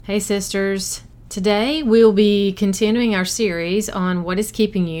Hey sisters, today we'll be continuing our series on what is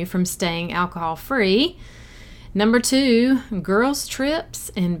keeping you from staying alcohol free. Number 2, girls trips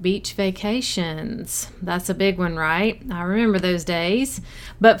and beach vacations. That's a big one, right? I remember those days.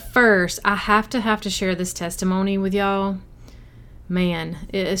 But first, I have to share this testimony with y'all. Man,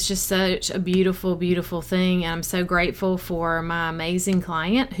 it's just such a beautiful, beautiful thing. I'm so grateful for my amazing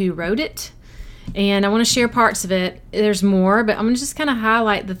client who wrote it. And I want to share parts of it. There's more, but I'm going to just kind of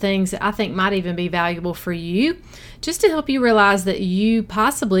highlight the things that I think might even be valuable for you, just to help you realize that you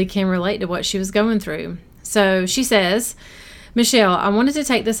possibly can relate to what she was going through. So she says, Michelle, I wanted to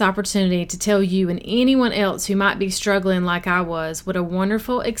take this opportunity to tell you and anyone else who might be struggling like I was what a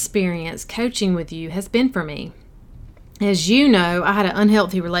wonderful experience coaching with you has been for me. As you know, I had an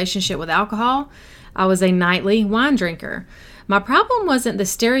unhealthy relationship with alcohol. I was a nightly wine drinker. My problem wasn't the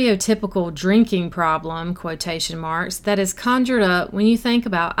stereotypical drinking problem, quotation marks, that is conjured up when you think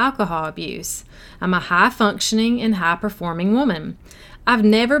about alcohol abuse. I'm a high-functioning and high-performing woman. I've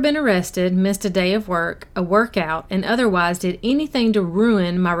never been arrested, missed a day of work, a workout, and otherwise did anything to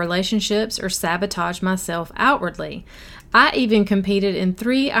ruin my relationships or sabotage myself outwardly. I even competed in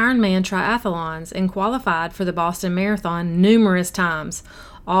 3 Ironman triathlons and qualified for the Boston Marathon numerous times,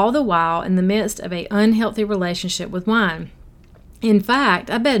 all the while in the midst of an unhealthy relationship with wine. In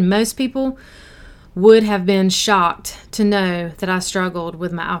fact, I bet most people would have been shocked to know that I struggled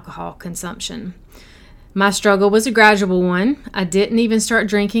with my alcohol consumption. My struggle was a gradual one. I didn't even start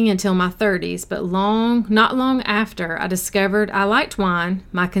drinking until my 30s, but not long after I discovered I liked wine,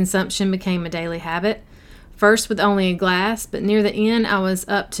 my consumption became a daily habit. First with only a glass, but near the end I was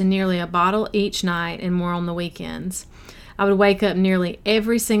up to nearly a bottle each night and more on the weekends. I would wake up nearly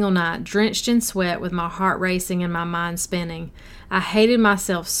every single night drenched in sweat with my heart racing and my mind spinning. I hated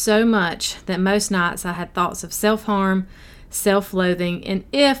myself so much that most nights I had thoughts of self-harm, self-loathing, and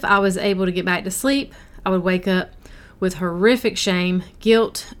if I was able to get back to sleep, I would wake up with horrific shame,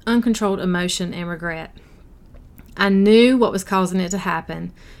 guilt, uncontrolled emotion, and regret. I knew what was causing it to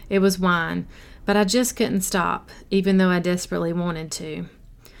happen. It was wine, but I just couldn't stop, even though I desperately wanted to.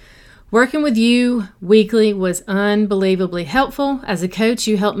 Working with you weekly was unbelievably helpful. As a coach,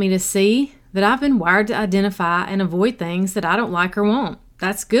 you helped me to see that I've been wired to identify and avoid things that I don't like or want.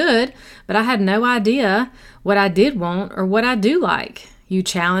 That's good, but I had no idea what I did want or what I do like. You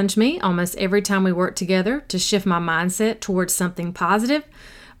challenged me almost every time we worked together to shift my mindset towards something positive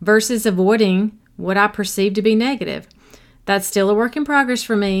versus avoiding what I perceived to be negative. That's still a work in progress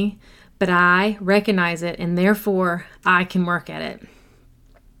for me, but I recognize it and therefore I can work at it.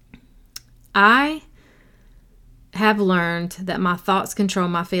 I have learned that my thoughts control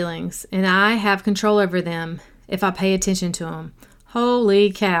my feelings, and I have control over them if I pay attention to them.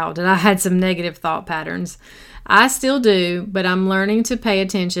 Holy cow, did I had some negative thought patterns. I still do, but I'm learning to pay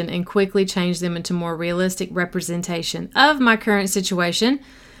attention and quickly change them into more realistic representation of my current situation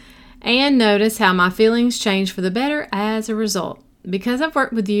and notice how my feelings change for the better as a result. Because I've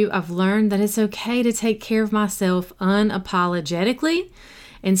worked with you, I've learned that it's okay to take care of myself unapologetically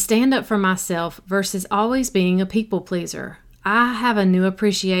and stand up for myself versus always being a people pleaser. I have a new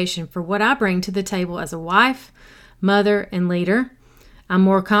appreciation for what I bring to the table as a wife, mother, and leader. I'm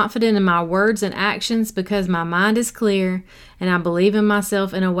more confident in my words and actions because my mind is clear and I believe in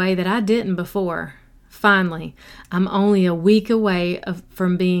myself in a way that I didn't before. Finally, I'm only a week away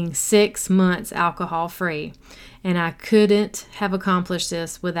from being 6 months alcohol free, and I couldn't have accomplished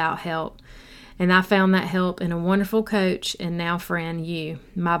this without help. And I found that help in a wonderful coach and now friend, you.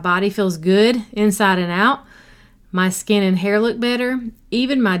 My body feels good inside and out. My skin and hair look better.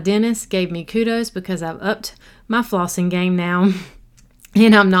 Even my dentist gave me kudos because I've upped my flossing game now.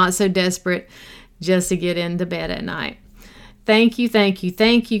 And I'm not so desperate just to get into bed at night. Thank you,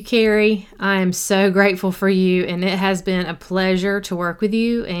 Carrie. I am so grateful for you, and it has been a pleasure to work with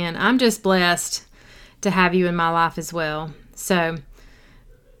you, and I'm just blessed to have you in my life as well. So,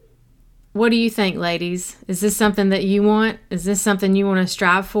 what do you think, ladies? Is this something that you want? Is this something you want to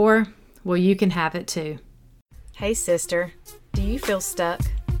strive for? Well, you can have it too. Hey, sister. Do you feel stuck?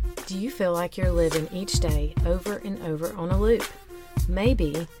 Do you feel like you're living each day over and over on a loop?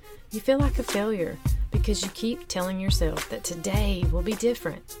 Maybe you feel like a failure because you keep telling yourself that today will be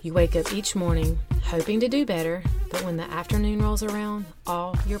different. You wake up each morning hoping to do better, but when the afternoon rolls around,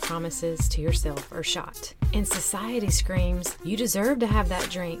 all your promises to yourself are shot. And society screams, you deserve to have that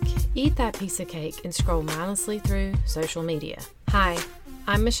drink, eat that piece of cake, and scroll mindlessly through social media. Hi,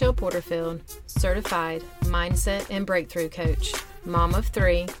 I'm Michelle Porterfield, certified mindset and breakthrough coach, mom of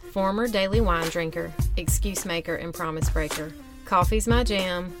 3, former daily wine drinker, excuse maker, and promise breaker, Coffee's my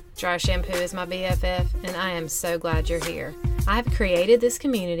jam, dry shampoo is my BFF, and I am so glad you're here. I have created this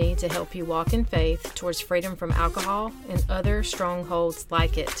community to help you walk in faith towards freedom from alcohol and other strongholds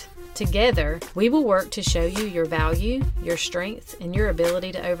like it. Together, we will work to show you your value, your strength, and your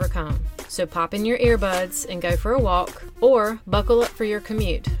ability to overcome. So pop in your earbuds and go for a walk, or buckle up for your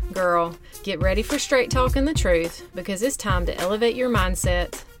commute. Girl, get ready for straight talk and the truth, because it's time to elevate your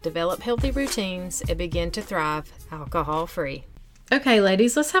mindset, develop healthy routines, and begin to thrive alcohol-free. Okay,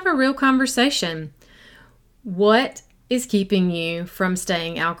 ladies, let's have a real conversation. What is keeping you from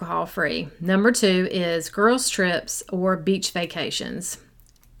staying alcohol-free? Number 2 is girls' trips or beach vacations.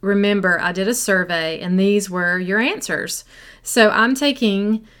 Remember, I did a survey and these were your answers. So I'm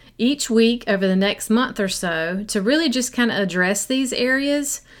taking each week over the next month or so to really just kind of address these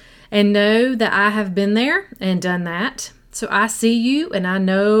areas and know that I have been there and done that. So I see you and I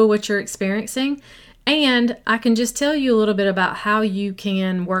know what you're experiencing, and I can just tell you a little bit about how you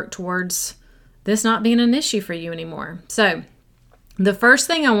can work towards this not being an issue for you anymore. So the first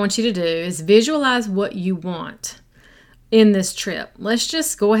thing I want you to do is visualize what you want in this trip. Let's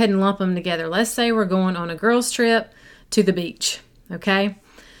just go ahead and lump them together. Let's say we're going on a girls' trip to the beach, okay?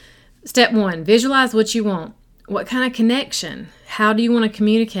 Step 1, visualize what you want. What kind of connection? How do you want to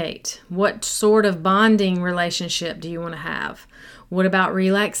communicate? What sort of bonding relationship do you want to have? What about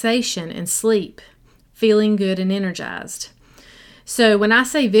relaxation and sleep? Feeling good and energized. So when I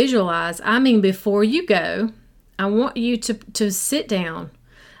say visualize, I mean before you go, I want you to sit down.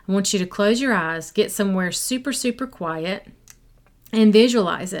 I want you to close your eyes, get somewhere super, super quiet, and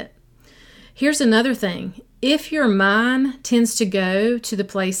visualize it. Here's another thing. If your mind tends to go to the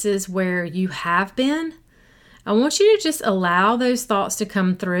places where you have been, I want you to just allow those thoughts to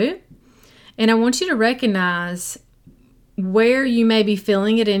come through, and I want you to recognize where you may be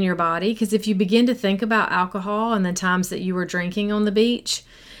feeling it in your body, because if you begin to think about alcohol and the times that you were drinking on the beach,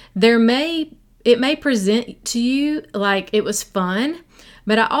 it may present to you like it was fun,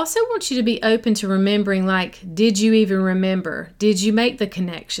 but I also want you to be open to remembering, like, did you even remember? Did you make the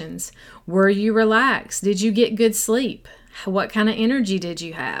connections? Were you relaxed? Did you get good sleep? What kind of energy did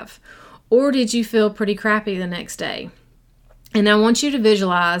you have? Or did you feel pretty crappy the next day? And I want you to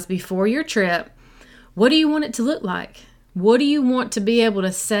visualize before your trip, what do you want it to look like? What do you want to be able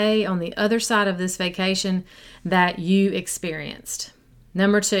to say on the other side of this vacation that you experienced?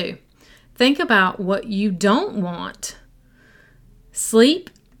 Number 2, think about what you don't want. Sleep.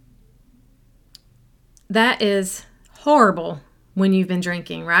 That is horrible when you've been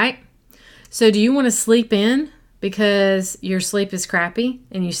drinking, right? So do you want to sleep in because your sleep is crappy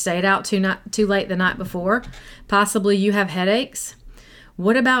and you stayed out too late the night before? Possibly you have headaches.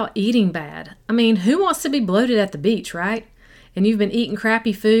 What about eating bad? I mean, who wants to be bloated at the beach, right? And you've been eating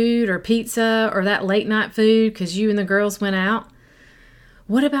crappy food or pizza or that late night food because you and the girls went out.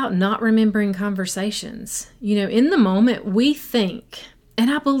 What about not remembering conversations? You know, in the moment we think,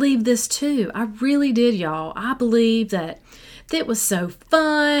 and I believe this too. I really did, y'all. I believe that it was so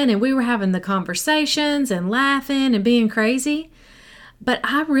fun and we were having the conversations and laughing and being crazy. But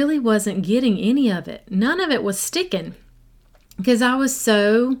I really wasn't getting any of it. None of it was sticking because I was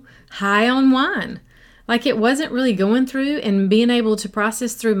so high on wine. Like it wasn't really going through and being able to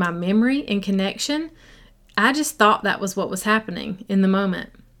process through my memory and connection. I just thought that was what was happening in the moment.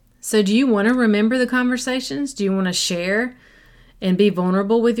 So do you want to remember the conversations? Do you want to share and be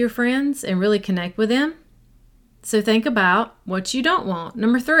vulnerable with your friends and really connect with them? So think about what you don't want.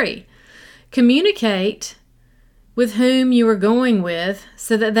 Number 3, communicate with whom you are going with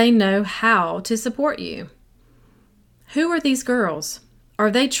so that they know how to support you. Who are these girls?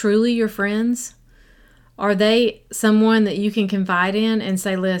 Are they truly your friends? Are they someone that you can confide in and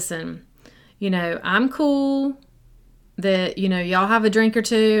say, listen, you know, I'm cool that, you know, y'all have a drink or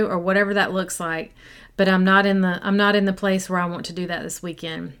two or whatever that looks like, but I'm not in the place where I want to do that this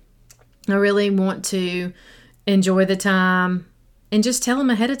weekend. I really want to enjoy the time, and just tell them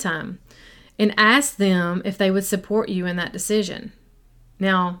ahead of time and ask them if they would support you in that decision.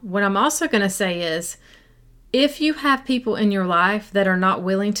 Now, what I'm also going to say is, if you have people in your life that are not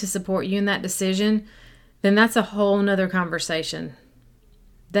willing to support you in that decision, then that's a whole nother conversation.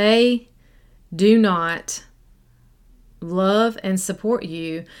 They do not love and support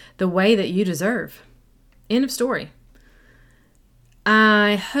you the way that you deserve. End of story.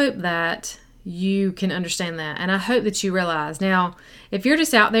 I hope that you can understand that, and I hope that you realize. Now, if you're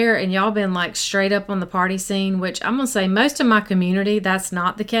just out there and y'all been like straight up on the party scene, which I'm going to say most of my community, that's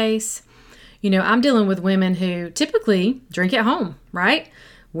not the case. You know, I'm dealing with women who typically drink at home, right?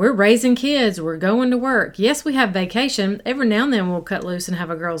 We're raising kids. We're going to work. Yes, we have vacation. Every now and then we'll cut loose and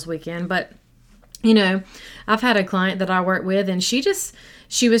have a girls' weekend, but You know, I've had a client that I work with, and she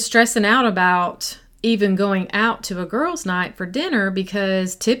was stressing out about even going out to a girls' night for dinner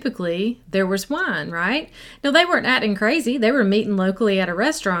because typically there was wine, right? Now, they weren't acting crazy. They were meeting locally at a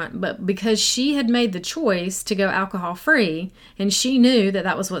restaurant, but because she had made the choice to go alcohol-free and she knew that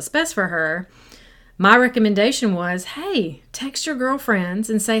that was what's best for her, my recommendation was, hey, text your girlfriends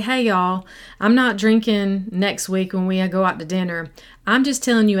and say, hey, y'all, I'm not drinking next week when we go out to dinner. I'm just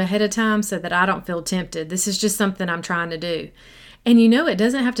telling you ahead of time so that I don't feel tempted. This is just something I'm trying to do. And it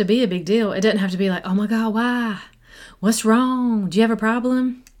doesn't have to be a big deal. It doesn't have to be like, oh my God, why? What's wrong? Do you have a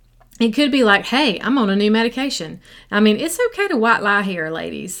problem? It could be like, hey, I'm on a new medication. I mean, it's okay to white lie here,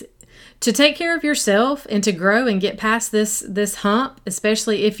 ladies. To take care of yourself and to grow and get past this hump,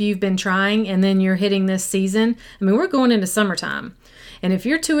 especially if you've been trying and then you're hitting this season. I mean, we're going into summertime. And if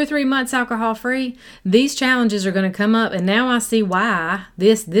you're 2 or 3 months alcohol free, these challenges are going to come up. And now I see why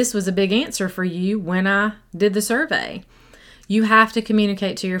this was a big answer for you when I did the survey. You have to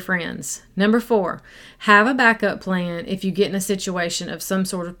communicate to your friends. Number 4, have a backup plan if you get in a situation of some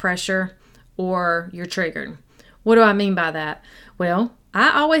sort of pressure or you're triggered. What do I mean by that? Well,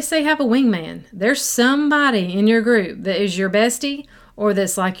 I always say have a wingman. There's somebody in your group that is your bestie or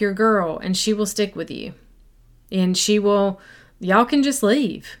that's like your girl, and she will stick with you. And y'all can just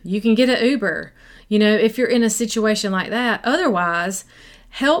leave. You can get an Uber, if you're in a situation like that. Otherwise,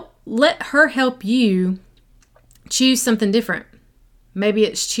 let her help you choose something different. Maybe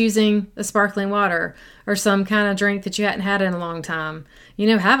it's choosing a sparkling water or some kind of drink that you hadn't had in a long time.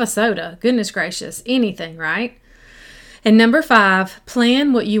 Have a soda. Goodness gracious. Anything, right? And number 5,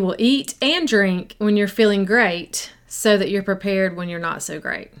 plan what you will eat and drink when you're feeling great so that you're prepared when you're not so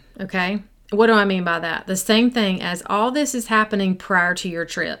great. Okay? What do I mean by that? The same thing as all this is happening prior to your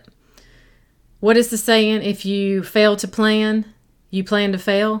trip. What is the saying? If you fail to plan, you plan to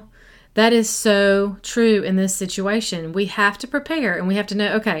fail. That is so true in this situation. We have to prepare and we have to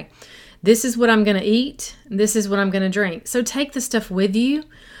know, okay, this is what I'm going to eat. This is what I'm going to drink. So take the stuff with you.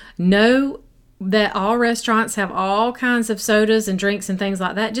 Know that all restaurants have all kinds of sodas and drinks and things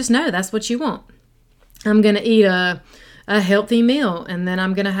like that. Just know that's what you want. I'm going to eat a healthy meal, and then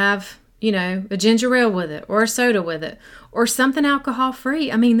I'm going to have, a ginger ale with it or a soda with it or something alcohol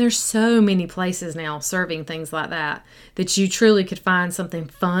free. I mean, there's so many places now serving things like that you truly could find something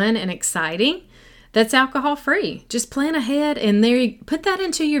fun and exciting that's alcohol free. Just plan ahead and put that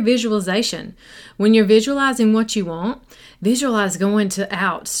into your visualization. When you're visualizing what you want, visualize going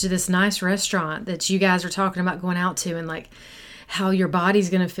out to this nice restaurant that you guys are talking about going out to, and like how your body's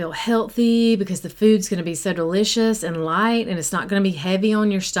going to feel healthy because the food's going to be so delicious and light, and it's not going to be heavy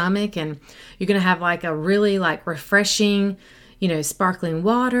on your stomach, and you're going to have like a really refreshing, sparkling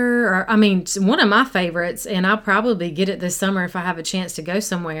water. Or one of my favorites, and I'll probably get it this summer if I have a chance to go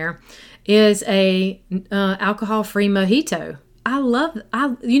somewhere, is a alcohol-free mojito. I love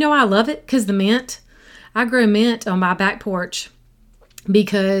it because the mint. I grow mint on my back porch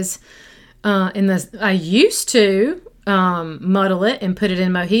because I used to muddle it and put it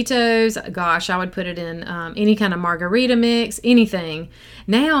in mojitos. Gosh, I would put it in any kind of margarita mix, anything.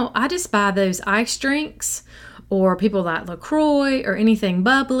 Now I just buy those ice drinks, or people like LaCroix or anything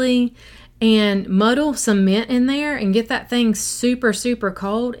bubbly, and muddle some mint in there and get that thing super, super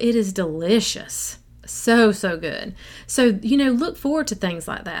cold. It is delicious. So, so good. So, look forward to things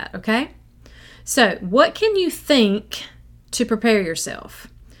like that, okay? So, what can you think to prepare yourself?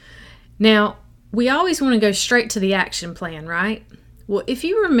 Now, we always want to go straight to the action plan, right? Well, if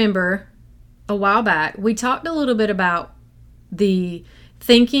you remember a while back, we talked a little bit about the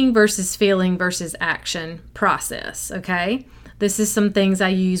thinking versus feeling versus action process, okay? This is some things I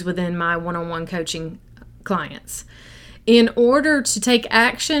use within my one-on-one coaching clients. In order to take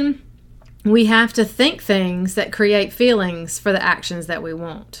action, we have to think things that create feelings for the actions that we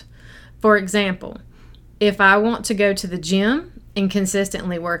want. For example, if I want to go to the gym and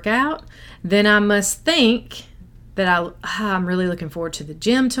consistently work out, then I must think that I'm really looking forward to the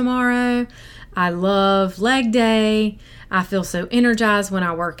gym tomorrow. I love leg day. I feel so energized when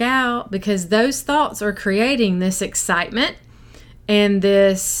I work out, because those thoughts are creating this excitement and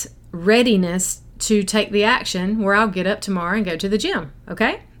this readiness to take the action where I'll get up tomorrow and go to the gym.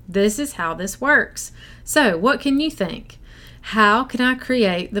 Okay? This is how this works. So, what can you think? How can I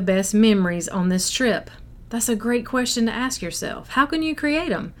create the best memories on this trip? That's a great question to ask yourself. How can you create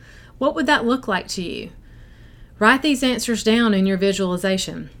them? What would that look like to you? Write these answers down in your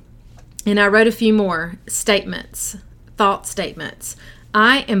visualization. And I wrote a few more statements, thought statements.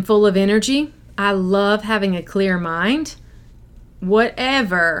 I am full of energy. I love having a clear mind.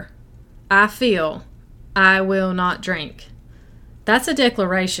 Whatever I feel, I will not drink. That's a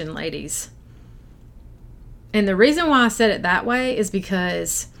declaration, ladies. And the reason why I said it that way is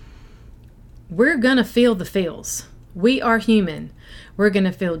because we're going to feel the feels. We are human. We're going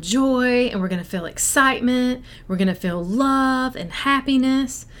to feel joy and we're going to feel excitement. We're going to feel love and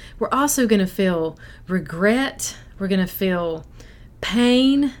happiness. We're also going to feel regret. We're going to feel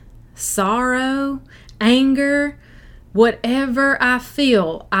pain, sorrow, anger. Whatever I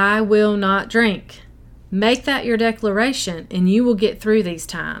feel, I will not drink. Make that your declaration and you will get through these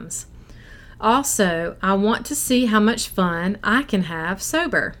times. Also, I want to see how much fun I can have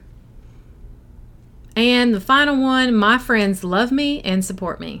sober. And the final one, my friends love me and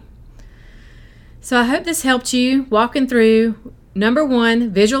support me. So I hope this helped you walking through, number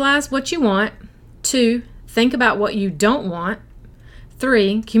 1, visualize what you want. 2, think about what you don't want.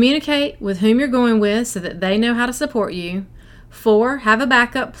 3, communicate with whom you're going with so that they know how to support you. 4, have a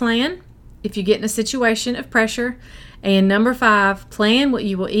backup plan if you get in a situation of pressure. And number 5, plan what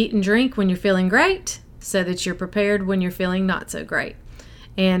you will eat and drink when you're feeling great so that you're prepared when you're feeling not so great.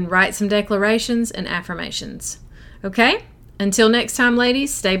 And write some declarations and affirmations. Okay? Until next time,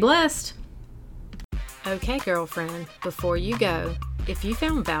 ladies, stay blessed. Okay, girlfriend, before you go, if you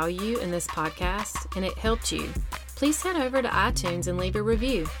found value in this podcast and it helped you, please head over to iTunes and leave a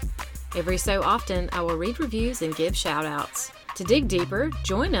review. Every so often, I will read reviews and give shout-outs. To dig deeper,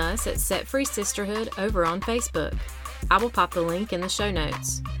 join us at Set Free Sisterhood over on Facebook. I will pop the link in the show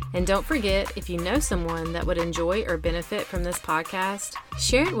notes. And don't forget, if you know someone that would enjoy or benefit from this podcast,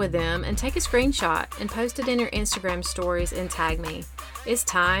 share it with them and take a screenshot and post it in your Instagram stories and tag me. It's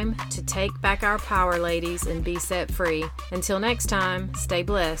time to take back our power, ladies, and be set free. Until next time, stay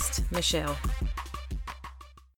blessed. Michelle.